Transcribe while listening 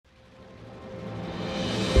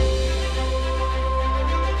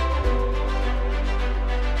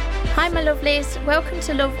Hi my lovelies, welcome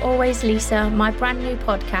to Love Always Lisa, my brand new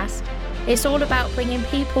podcast. It's all about bringing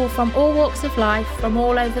people from all walks of life, from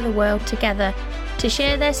all over the world together to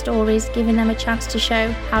share their stories, giving them a chance to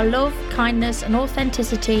show how love, kindness and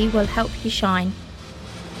authenticity will help you shine.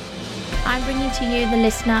 I'm bringing to you, the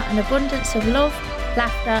listener, an abundance of love,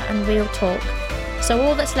 laughter and real talk. So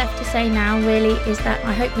all that's left to say now really is that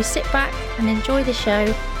I hope you sit back and enjoy the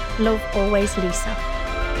show. Love Always Lisa.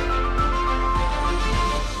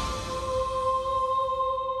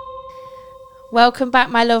 Welcome back,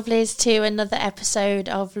 my lovelies, to another episode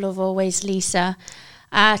of Love Always Lisa.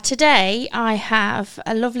 Today I have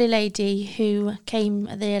a lovely lady who came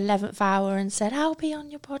at the 11th hour and said, I'll be on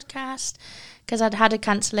your podcast, because I'd had a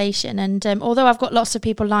cancellation. And although I've got lots of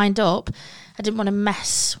people lined up, I didn't want to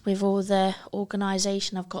mess with all the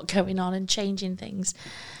organisation I've got going on and changing things.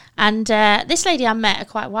 And this lady I met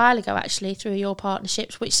quite a while ago, actually, through your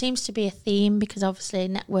partnerships, which seems to be a theme because obviously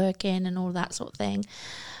networking and all that sort of thing.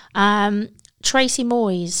 Tracy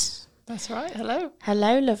Moyes. That's right. Hello.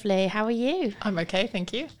 Hello, lovely. How are you? I'm okay,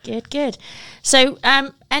 thank you. Good. So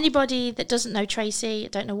anybody that doesn't know Tracy, I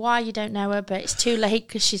don't know why you don't know her, but it's too late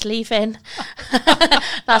because she's leaving.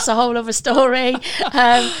 That's a whole other story.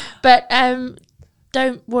 But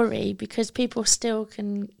don't worry, because people still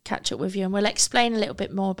can catch up with you, and we'll explain a little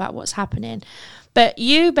bit more about what's happening. But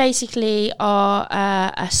you basically are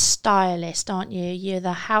a stylist, aren't you? You're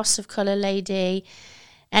the House of Colour lady.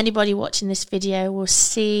 Anybody watching this video will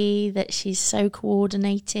see that she's so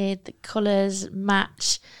coordinated, the colours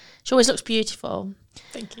match. She always looks beautiful.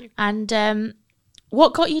 Thank you. And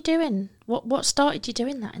what got you doing? What started you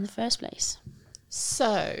doing that in the first place?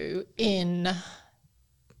 So in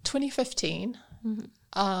 2015,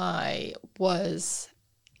 I was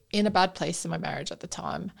in a bad place in my marriage at the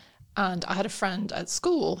time. And I had a friend at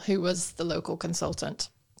school who was the local consultant.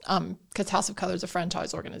 Because House of Colour is a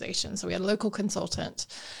franchise organisation. So we had a local consultant,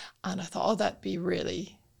 and I thought, that'd be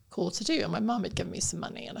really cool to do. And my mum had given me some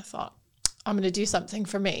money, and I thought, I'm going to do something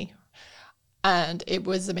for me. And it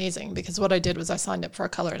was amazing, because what I did was I signed up for a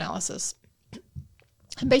colour analysis.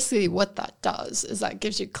 And basically what that does is that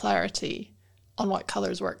gives you clarity on what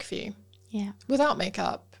colours work for you. Yeah. Without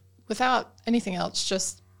makeup, without anything else,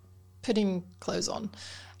 just putting clothes on.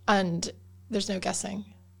 And there's no guessing.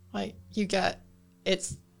 Like, you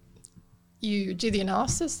do the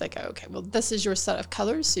analysis, they go, okay, well, this is your set of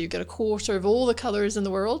colours, so you get a quarter of all the colours in the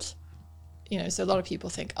world. So a lot of people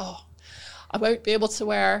think, I won't be able to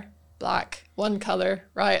wear black, one colour,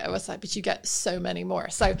 right? I was like, but you get so many more.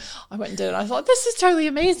 So I went and did it, and I thought, this is totally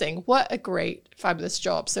amazing. What a great, fabulous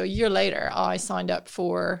job. So a year later, I signed up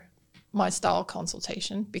for my style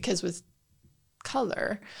consultation, because with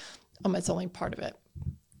colour, it's only part of it.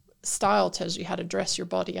 Style tells you how to dress your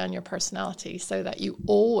body and your personality so that you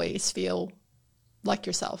always feel like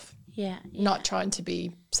yourself. Yeah. Not trying to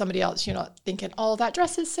be somebody else. You're not thinking, that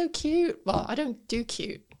dress is so cute. Well, I don't do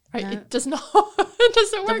cute, right? No. It does not. It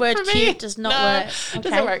doesn't work for me. The word cute does not work. Okay. It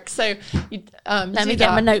doesn't work. So you, let me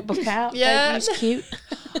get my notebook out. Yeah. Don't use cute.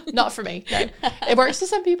 Not for me. No. It works for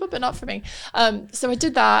some people, but not for me. So I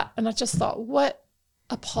did that, and I just thought, what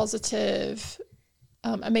a positive,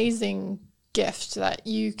 amazing gift that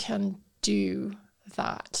you can do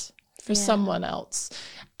that for someone else.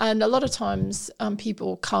 And a lot of times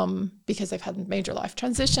people come because they've had major life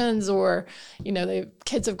transitions, or their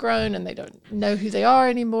kids have grown and they don't know who they are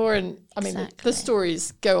anymore, and the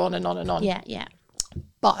stories go on and on and on. Yeah.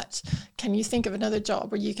 But can you think of another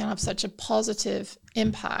job where you can have such a positive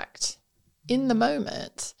impact in the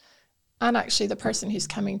moment, and actually the person who's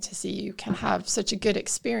coming to see you can have such a good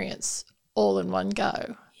experience all in one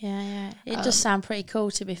go? Yeah. It does sound pretty cool,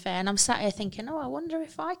 to be fair. And I'm sat here thinking, I wonder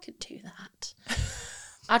if I could do that.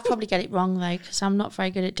 I'd probably get it wrong, though, because I'm not very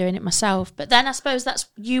good at doing it myself. But then I suppose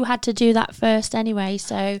you had to do that first anyway,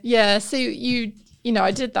 so... Yeah, so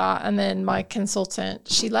I did that, and then my consultant,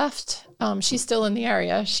 she left. She's still in the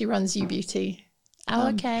area. She runs U-Beauty.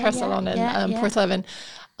 Hair salon in Porthaven.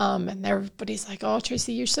 And everybody's like,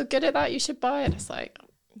 Tracy, you're so good at that, you should buy it. It's like,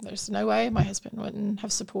 there's no way my husband wouldn't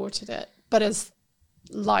have supported it. But as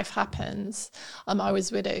life happens, I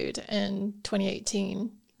was widowed in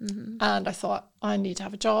 2018, and I thought, I need to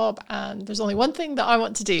have a job, and there's only one thing that I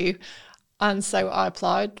want to do. And so I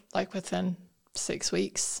applied within 6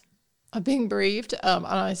 weeks of being bereaved, and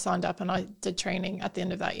I signed up and I did training at the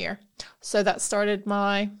end of that year. So that started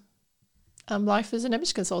my life as an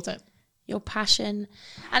image consultant. Your passion.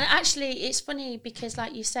 And actually it's funny because,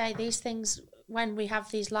 like you say, these things, when we have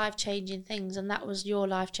these life-changing things, and that was your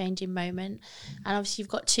life-changing moment, and obviously you've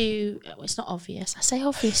got two, it's not obvious, I say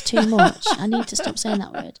obvious too much, I need to stop saying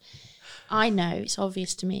that word. I know it's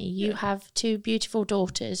obvious to me. You have two beautiful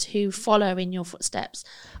daughters who follow in your footsteps.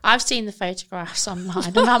 I've seen the photographs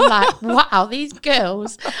online and I'm like, wow, these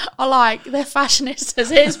girls are like, they're fashionistas.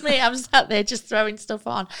 Here's me. I'm sat there just throwing stuff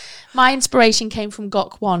on. My inspiration came from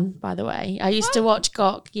Gok Wan, by the way. I used to watch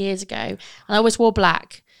Gok years ago and I always wore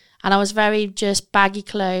black. And I was very just baggy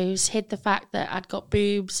clothes, hid the fact that I'd got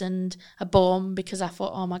boobs and a bum because I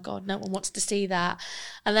thought, oh my God, no one wants to see that.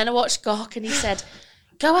 And then I watched Gok and he said,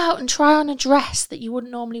 go out and try on a dress that you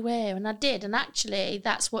wouldn't normally wear. And I did. And actually,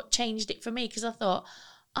 that's what changed it for me because I thought,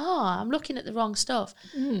 I'm looking at the wrong stuff.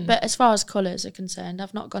 But as far as colours are concerned,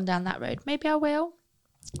 I've not gone down that road. Maybe I will.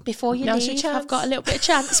 Before you leave, I've got a little bit of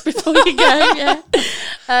chance before you go.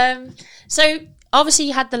 Yeah. So obviously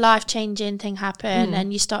you had the life-changing thing happen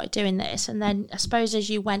and you started doing this. And then I suppose as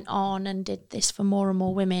you went on and did this for more and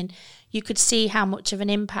more women, you could see how much of an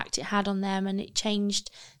impact it had on them and it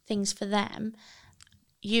changed things for them.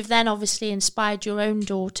 You've then obviously inspired your own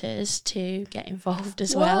daughters to get involved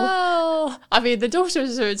as well. Well, I mean, the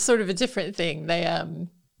daughters are sort of a different thing.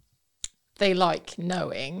 They like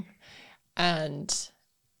knowing, and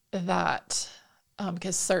that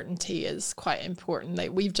because certainty is quite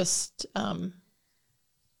important. We've just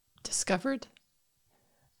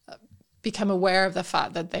become aware of the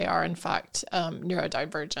fact that they are in fact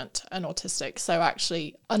neurodivergent and autistic. So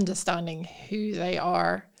actually understanding who they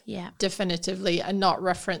are definitively and not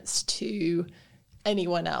reference to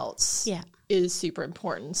anyone else is super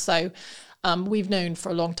important. So we've known for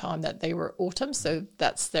a long time that they were autumn, so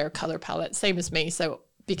that's their color palette, same as me. So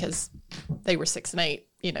because they were 6 and 8,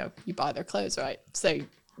 you buy their clothes, right? So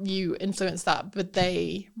you influence that, but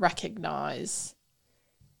they recognize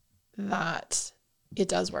that it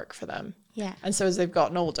does work for them. Yeah. And so as they've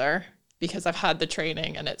gotten older, because I've had the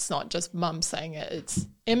training and it's not just mum saying it, it's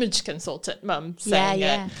image consultant mum saying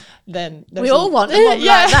it. Then we all want a mum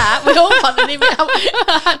like that. We all want an image.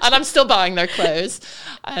 And I'm still buying their clothes.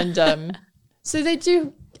 And so they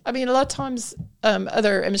do. I mean, a lot of times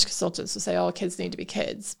other image consultants will say, oh, kids need to be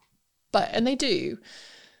kids. And they do.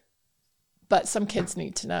 But some kids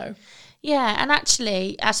need to know. Yeah. And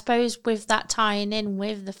actually, I suppose with that tying in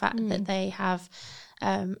with the fact that they have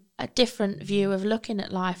a different view of looking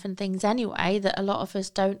at life and things anyway that a lot of us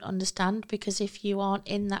don't understand, because if you aren't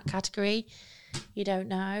in that category, you don't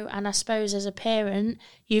know. And I suppose as a parent,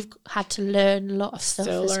 you've had to learn a lot of stuff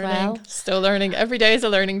well. Still learning. Every day is a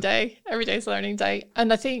learning day. Every day is a learning day.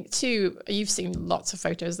 And I think too, you've seen lots of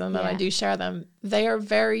photos of them and I do share them. They are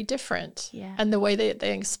very different. Yeah. And the way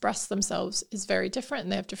they express themselves is very different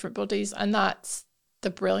and they have different bodies. And that's the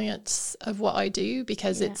brilliance of what I do,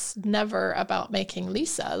 because it's never about making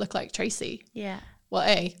Lisa look like Tracy. Yeah. Well,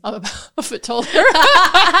 I'm about a foot taller.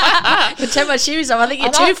 You take my shoes off. I think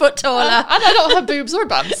you're 2 foot taller. And I don't have boobs or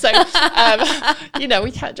bums. So,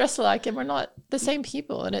 we can't dress alike and we're not the same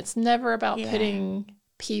people. And it's never about putting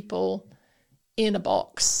people in a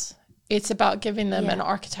box. It's about giving them an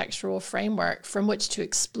architectural framework from which to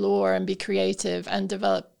explore and be creative and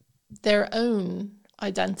develop their own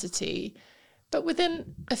identity, but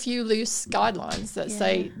within a few loose guidelines that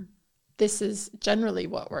say, this is generally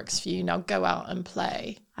what works for you. Now go out and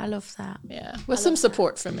play. I love that. Yeah, with some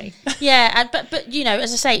support from me. Yeah, but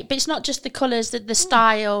as I say, but it's not just the colours, the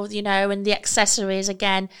style, and the accessories.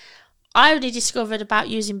 Again, I only discovered about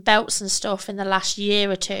using belts and stuff in the last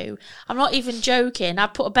year or two. I'm not even joking. I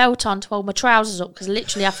put a belt on to hold my trousers up because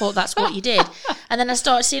literally I thought that's what you did. And then I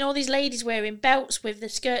started seeing all these ladies wearing belts with the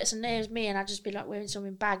skirts, and there's me, and I'd just be like wearing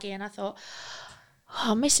something baggy, and I thought,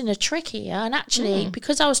 I'm missing a trick here. And actually,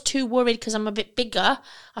 because I was too worried because I'm a bit bigger,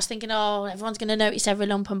 I was thinking, everyone's going to notice every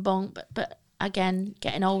lump and bump. But again,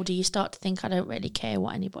 getting older, you start to think, I don't really care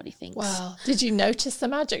what anybody thinks. Well, did you notice the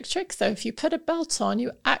magic trick, though? If you put a belt on,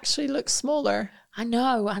 you actually look smaller. I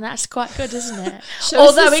know, and that's quite good, isn't it?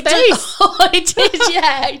 Although it does, it is,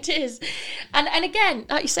 yeah, it is. And again,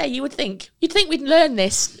 like you say, you'd think we'd learn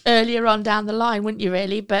this earlier on down the line, wouldn't you?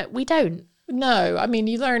 Really, but we don't. No, I mean,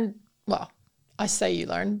 you learn. Well, I say you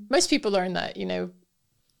learn. Most people learn that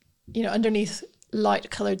underneath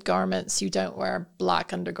light-colored garments, you don't wear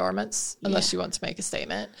black undergarments unless you want to make a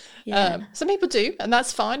statement. Yeah. Some people do, and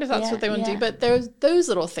that's fine if that's what they want to do. But there's those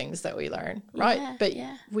little things that we learn, right? Yeah, but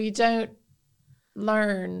we don't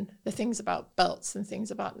learn the things about belts and things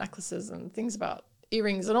about necklaces and things about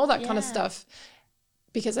earrings and all that kind of stuff,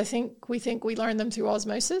 because we think we learn them through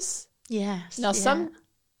osmosis. Yes. Now,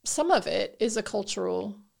 some of it is a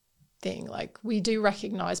cultural thing. Like, we do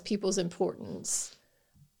recognize people's importance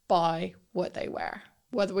by what they wear,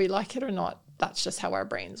 whether we like it or not. That's just how our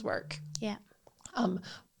brains work. Yeah.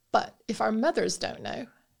 But if our mothers don't know,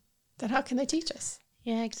 then how can they teach us?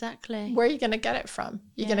 Yeah, exactly. Where are you going to get it from?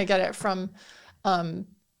 You're going to get it from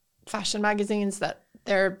fashion magazines that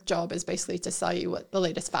their job is basically to sell you what the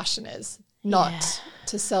latest fashion is, not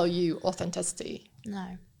to sell you authenticity.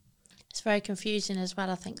 No. It's very confusing as well,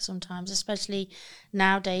 I think, sometimes, especially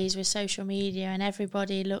nowadays with social media and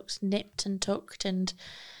everybody looks nipped and tucked and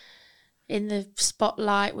in the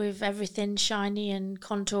spotlight with everything shiny and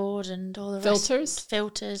contoured and all the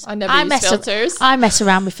filters. I never use filters. I mess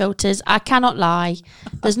around with filters. I cannot lie.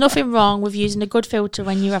 There's nothing wrong with using a good filter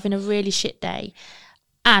when you're having a really shit day.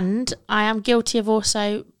 And I am guilty of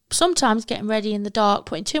also sometimes getting ready in the dark,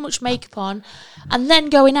 putting too much makeup on, and then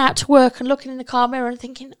going out to work and looking in the car mirror and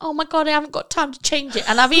thinking, oh my God, I haven't got time to change it.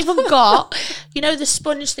 And I've even got, you know, the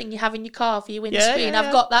sponge thing you have in your car for your windscreen.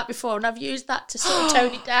 I've got that before, and I've used that to sort of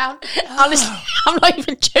tone it down. Honestly, I'm not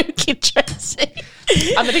even joking, Tracy.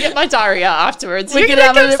 I'm going to get my diary out afterwards. We'll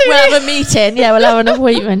have a meeting. Yeah, we'll have an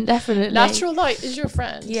appointment, definitely. Natural light is your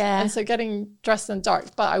friend. Yeah. And so getting dressed in the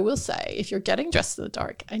dark. But I will say, if you're getting dressed in the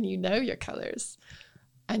dark and you know your colours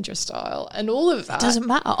and your style and all of that, it doesn't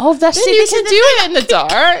matter. Oh, that's then you can do it in the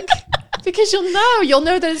dark because you'll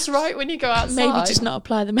know that it's right when you go outside. Maybe just not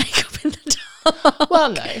apply the makeup in the dark.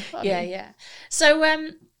 Well, no. Yeah. So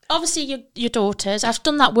obviously your daughters, I've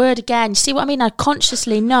done that word again. You see what I mean? I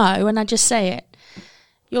consciously know and I just say it.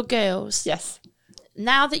 Your girls. Yes.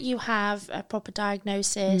 Now that you have a proper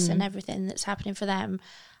diagnosis and everything that's happening for them,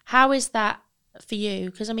 how is that for you?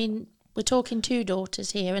 Because, I mean, we're talking 2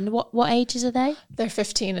 daughters here. And what ages are they? They're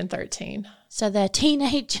 15 and 13. So they're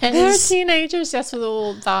teenagers. They're teenagers, yes, with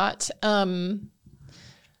all that.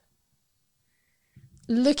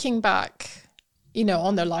 Looking back, you know,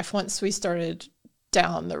 on their life, once we started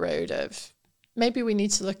down the road of maybe we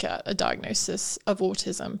need to look at a diagnosis of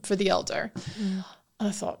autism for the elder. And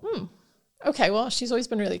I thought, okay, well, she's always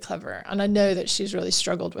been really clever. And I know that she's really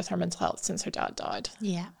struggled with her mental health since her dad died.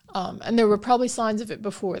 Yeah. And there were probably signs of it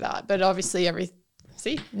before that. But obviously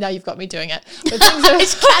see, now you've got me doing it. But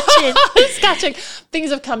it's catching. Things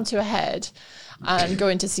have come to a head. And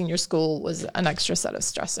going to senior school was an extra set of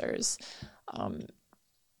stressors.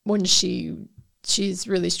 When she's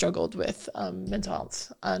really struggled with mental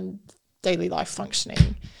health and daily life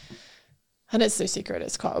functioning. And it's no secret.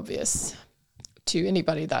 It's quite obvious to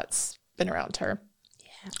anybody that's been around her.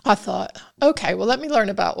 Yeah. I thought, okay, well, let me learn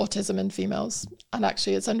about autism in females. And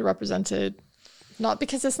actually it's underrepresented, not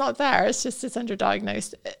because it's not there, it's just it's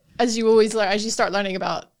underdiagnosed. As you always learn, as you start learning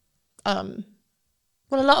about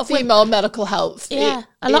a lot of female medical health. Yeah,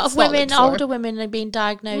 a lot of women, older women are being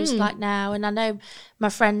diagnosed like now. And I know my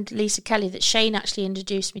friend Lisa Kelly that Shane actually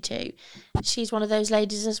introduced me to. She's one of those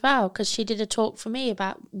ladies as well, because she did a talk for me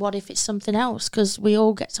about what if it's something else, because we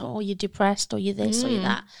all get to, you're depressed or you're this or you're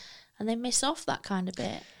that. And they miss off that kind of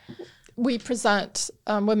bit. We present,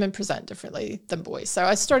 women present differently than boys. So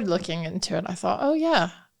I started looking into it. I thought, oh, yeah.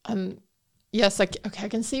 And yes, I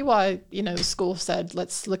can see why, you know, the school said,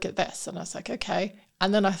 let's look at this. And I was like, okay.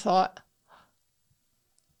 And then I thought,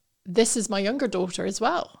 this is my younger daughter as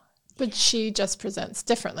well, but she just presents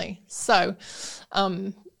differently. So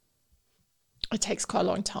it takes quite a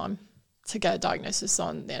long time to get a diagnosis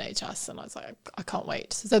on the NHS. And I was like, I can't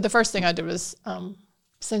wait. So the first thing I did was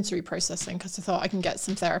sensory processing, because I thought I can get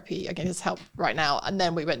some therapy. I can just help right now. And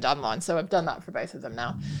then we went down the line. So I've done that for both of them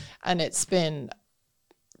now. And it's been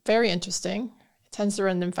very interesting. It tends to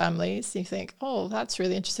run in families. You think, oh, that's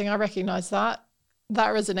really interesting. I recognize that.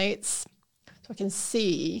 That resonates. So I can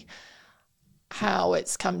see how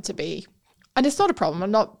it's come to be. And it's not a problem.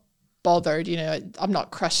 I'm not bothered, you know, I'm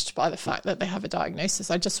not crushed by the fact that they have a diagnosis.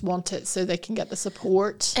 I just want it so they can get the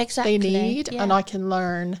support they need. Yeah. And I can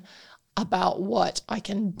learn about what I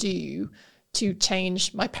can do to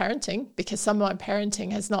change my parenting, because some of my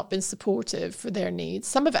parenting has not been supportive for their needs.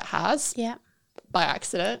 Some of it has. Yeah. By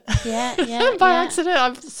accident. Yeah. By accident,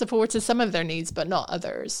 I've supported some of their needs, but not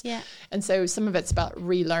others. Yeah. And so some of it's about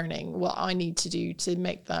relearning what I need to do to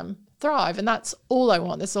make them thrive. And that's all I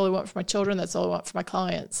want. That's all I want for my children. That's all I want for my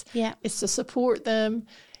clients. Yeah. It's to support them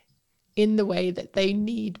in the way that they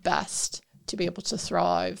need best to be able to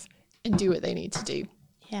thrive and do what they need to do.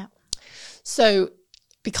 Yeah. So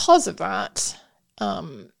because of that,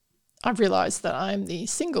 I've realized that I'm the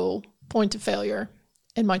single point of failure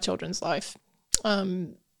in my children's life.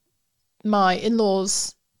 My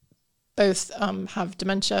in-laws both have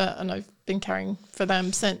dementia, and I've been caring for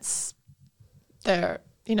them since their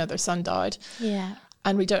son died. Yeah.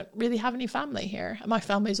 And we don't really have any family here. My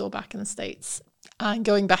family's all back in the States. And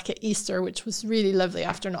going back at Easter, which was really lovely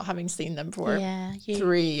after not having seen them for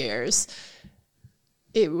 3 years,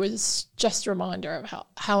 it was just a reminder of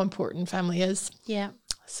how important family is. Yeah.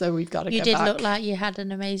 So we've got to go back. You did look like you had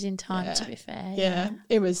an amazing time, to be fair. Yeah,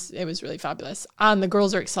 it was really fabulous. And the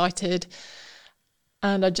girls are excited.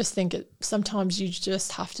 And I just think sometimes you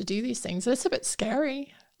just have to do these things. And it's a bit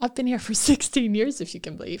scary. I've been here for 16 years, if you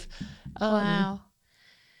can believe. Wow.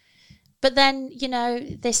 But then, you know,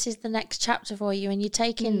 this is the next chapter for you, and you're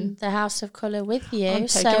taking the House of Colour with you. I'm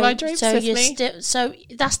taking my dreams with me. So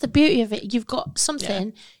that's the beauty of it. You've got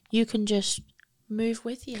something you can just move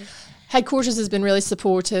with you. Headquarters has been really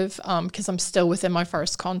supportive because I'm still within my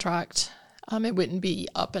first contract. It wouldn't be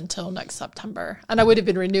up until next September. And I would have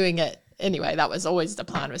been renewing it anyway. That was always the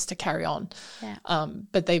plan, was to carry on. Yeah.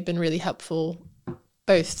 But they've been really helpful,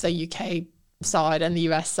 both the UK side and the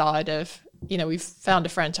US side of, you know, we've found a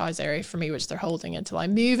franchise area for me, which they're holding until I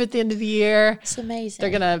move at the end of the year. It's amazing.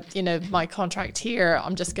 They're going to, you know, my contract here,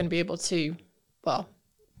 I'm just going to be able to, well,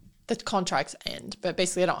 the contracts end, but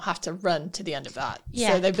basically I don't have to run to the end of that.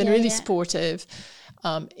 Yeah. So they've been really supportive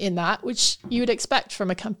in that, which you would expect from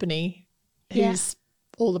a company who's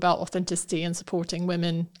all about authenticity and supporting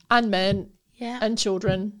women and men and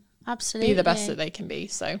children. Absolutely. Be the best that they can be.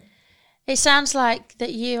 So it sounds like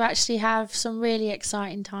that you actually have some really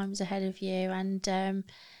exciting times ahead of you, and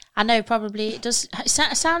I know probably it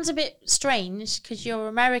sounds a bit strange because you're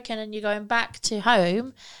American and you're going back to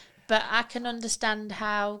home, but I can understand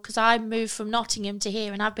how, because I moved from Nottingham to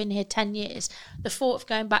here and I've been here 10 years, the thought of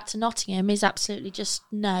going back to Nottingham is absolutely just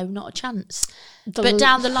not a chance. But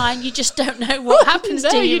down the line, you just don't know what happens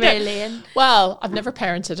to you really. And well, I've never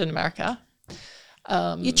parented in America.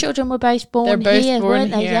 Your children were both born here,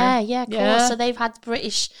 weren't they? Yeah, of course. So they've had the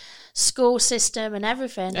British school system and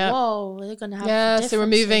everything. Yeah. Whoa, they're going to have so we're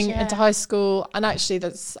moving into high school, and actually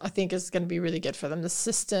that's, I think, is going to be really good for them. The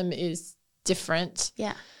system is different.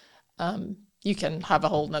 Yeah. You can have a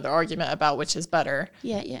whole nother argument about which is better.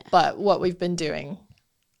 Yeah. But what we've been doing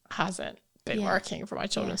hasn't been working for my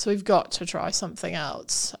children. So we've got to try something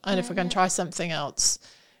else. And if we're going to try something else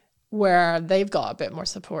where they've got a bit more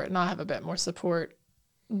support and I have a bit more support,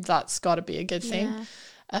 that's got to be a good thing.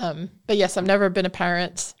 But yes, I've never been a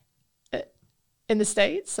parent in the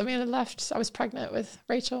States. I mean, I was pregnant with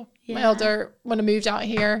Rachel, my elder, when I moved out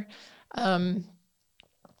here. You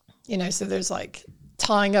know, so there's like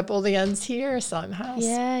tying up all the ends here somehow.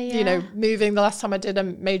 You know, moving. The last time I did a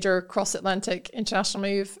major cross-Atlantic international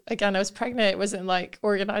move, again, I was pregnant. It wasn't like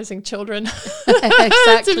organizing children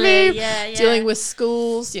exactly. to move, dealing with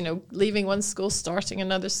schools, you know, leaving one school, starting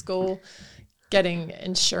another school, getting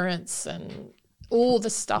insurance and all the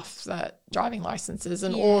stuff, that driving licenses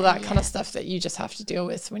and all that kind of stuff that you just have to deal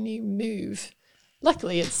with when you move.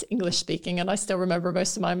 Luckily, it's English speaking, and I still remember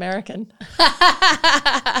most of my American.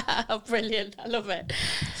 Oh, brilliant. I love it.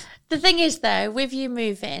 The thing is, though, with you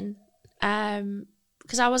moving,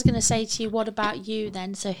 because I was going to say to you, what about you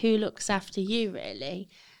then? So who looks after you, really?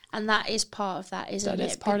 And that is part of that, isn't it?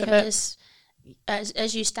 That is part of it.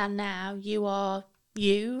 As you stand now, you are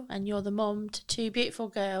you, and you're the mum to two beautiful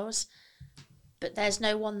girls, but there's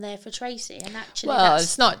no one there for Tracy. And actually, well,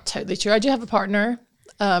 it's not totally true. I do have a partner.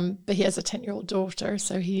 But he has a 10-year-old daughter,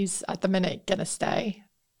 so he's at the minute going to stay,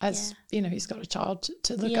 as you know, he's got a child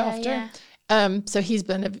to look after. So he's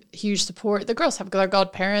been a huge support. The girls have their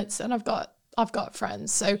godparents, and I've got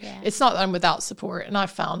friends. So it's not that I'm without support, and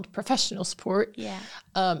I've found professional support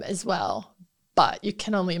as well. But you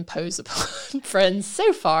can only impose upon friends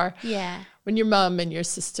so far. Yeah. When your mum and your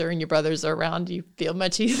sister and your brothers are around, you feel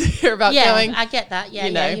much easier about going. Yeah, I get that. Yeah,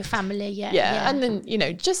 you know, your family. Yeah. And then, you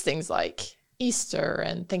know, just things like Easter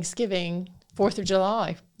and Thanksgiving, 4th of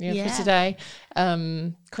July, you know, for today,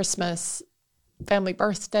 Christmas, family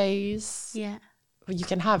birthdays. Yeah. Well, you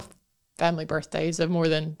can have family birthdays of more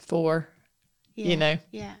than 4, you know,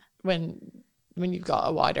 when you've got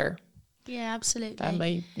a wider absolutely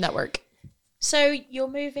family network. So you're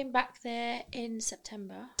moving back there in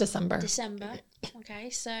December.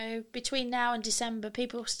 Okay, so between now and December,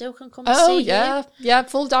 people still can come and see you. Yeah,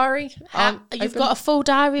 full diary. You've got a full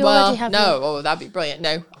diary already, have you? No, that'd be brilliant.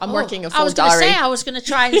 No, I'm working a full diary. I was going to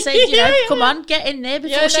try and say, you know, come on, get in there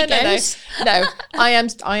before she goes. No, I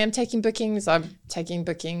am taking bookings. I'm taking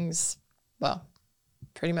bookings, well,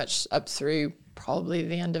 pretty much up through probably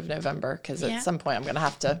the end of November, because at some point I'm going to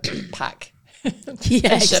have to pack. And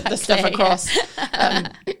ship the stuff across.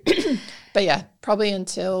 But yeah, probably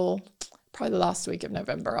until the last week of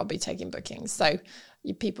November, I'll be taking bookings. So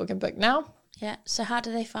people can book now. Yeah. So how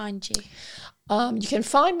do they find you? You can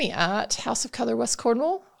find me at House of Colour West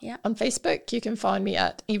Cornwall on Facebook. You can find me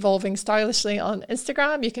at Evolving Stylishly on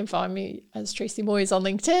Instagram. You can find me as Tracy Moyes on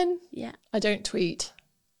LinkedIn. Yeah. I don't tweet.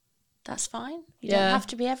 That's fine. You don't have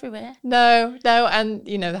to be everywhere. No. And,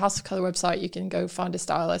 you know, the House of Colour website, you can go find a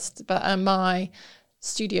stylist. But my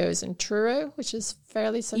studios in Truro, which is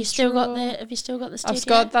fairly central. Have you still got the studio? I've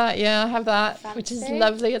got that, yeah, I have that. Fancy. Which is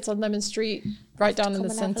lovely. It's on Lemon Street, right down in the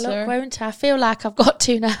centre. Won't I? I feel like I've got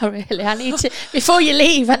to now, really. I need to, before you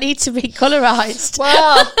leave, I need to be colorised.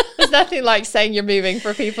 Well, there's nothing like saying you're moving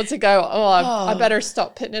for people to go, I better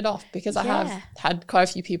stop putting it off, because I have had quite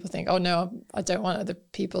a few people think, oh no, I don't want other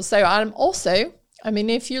people. So I'm also, I mean,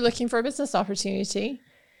 if you're looking for a business opportunity,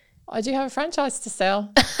 I do have a franchise to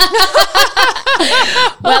sell.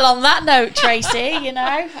 Well, on that note, Tracy, you know,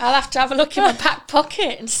 I'll have to have a look in my back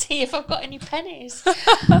pocket and see if I've got any pennies.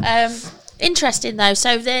 Interesting, though.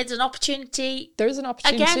 So there's an opportunity. There is an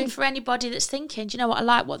opportunity. Again, for anybody that's thinking, do you know what, I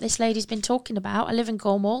like what this lady's been talking about. I live in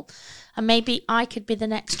Cornwall, and maybe I could be the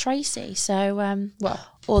next Tracy. So,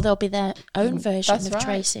 or they'll be their own version of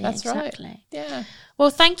Tracy. That's exactly. Right. Yeah. Well,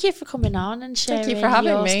 thank you for coming on and sharing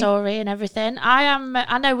your story and everything.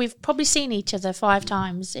 I know we've probably seen each other 5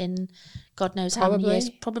 times in God knows how many years.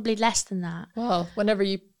 Probably less than that. Well, whenever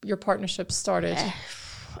your partnership started.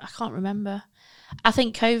 I can't remember. I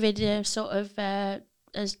think COVID sort of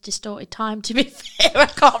has distorted time, to be fair. I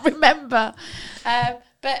can't remember.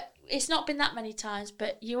 But it's not been that many times,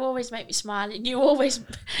 but you always make me smile, and I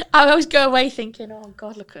always go away thinking, oh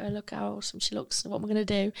God, look at her, look how awesome she looks, what am I going to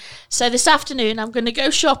do? So this afternoon I'm going to go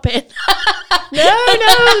shopping. No,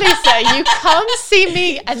 Lisa, you come see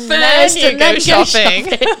me and first, then you go shopping.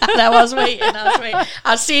 And I was waiting. I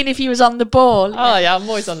was seeing if you was on the ball. Oh yeah, I'm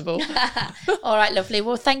always on the ball. All right, lovely.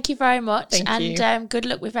 Well, thank you very much. Thank you. Good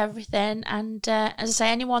luck with everything. And as I say,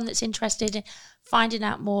 anyone that's interested in finding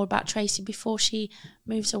out more about Tracy before she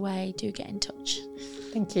moves away, do get in touch.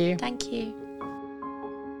 Thank you. Thank you.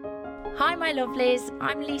 Hi, my lovelies.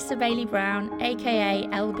 I'm Lisa Bailey Brown, aka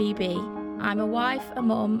LBB. I'm a wife, a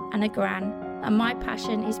mum, and a gran, and my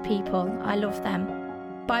passion is people. I love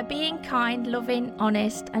them. By being kind, loving,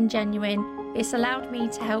 honest, and genuine, it's allowed me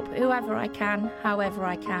to help whoever I can, however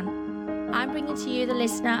I can. I'm bringing to you, the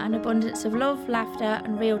listener, an abundance of love, laughter,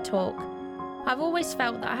 and real talk. I've always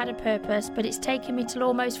felt that I had a purpose, but it's taken me till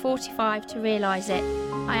almost 45 to realise it.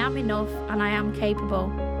 I am enough and I am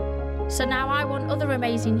capable. So now I want other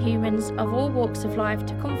amazing humans of all walks of life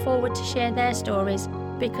to come forward to share their stories,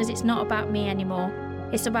 because it's not about me anymore.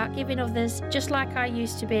 It's about giving others, just like I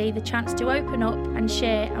used to be, the chance to open up and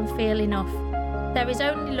share and feel enough. There is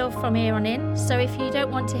only love from here on in, so if you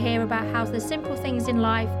don't want to hear about how the simple things in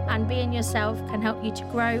life and being yourself can help you to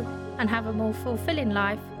grow and have a more fulfilling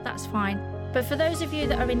life, that's fine. But for those of you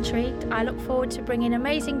that are intrigued, I look forward to bringing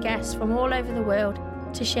amazing guests from all over the world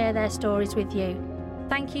to share their stories with you.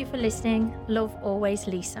 Thank you for listening. Love always,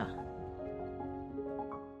 Lisa.